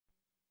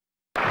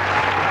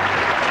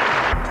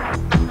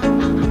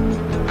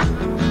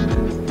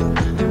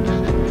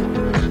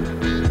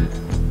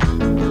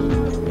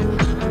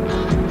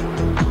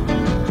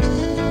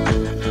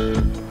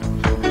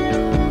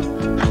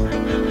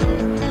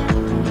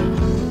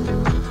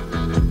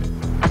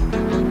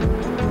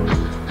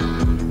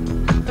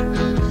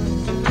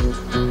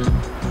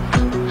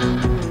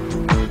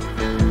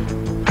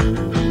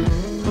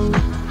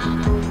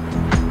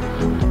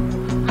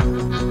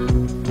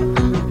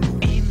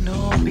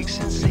big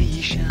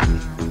sensation.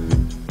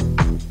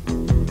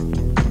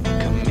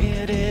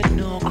 Committed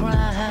no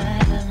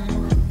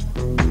crime,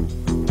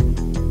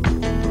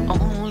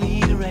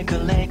 only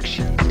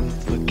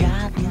recollections,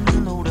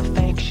 forgotten old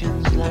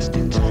affections lost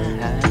in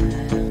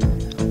time.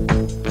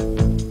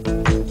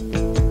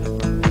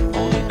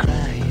 Only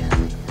crying.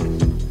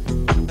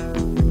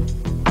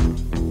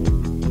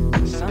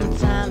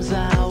 Sometimes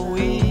I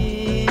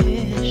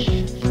wish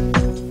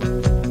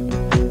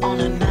on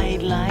a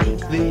night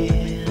like this.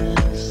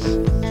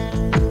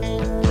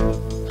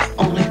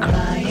 Only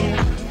crying.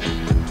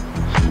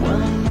 Well,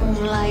 the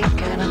moonlight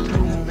kinda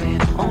threw me.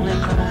 Only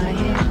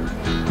crying.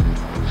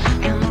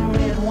 And the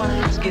red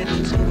wine's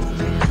getting to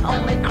me.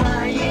 Only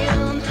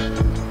crying.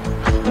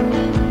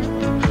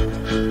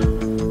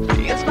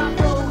 It's my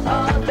broke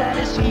heart that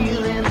is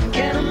healing.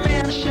 Can a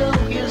man show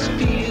his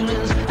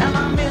feelings? Am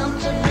I meant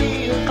to be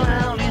a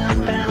clown in a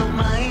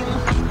pantomime?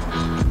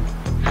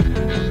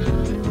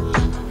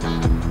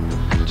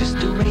 Just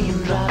a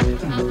raindrop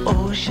in the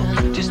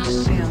ocean, just a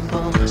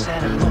simple,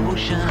 sad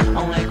emotion.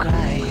 Only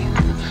crying.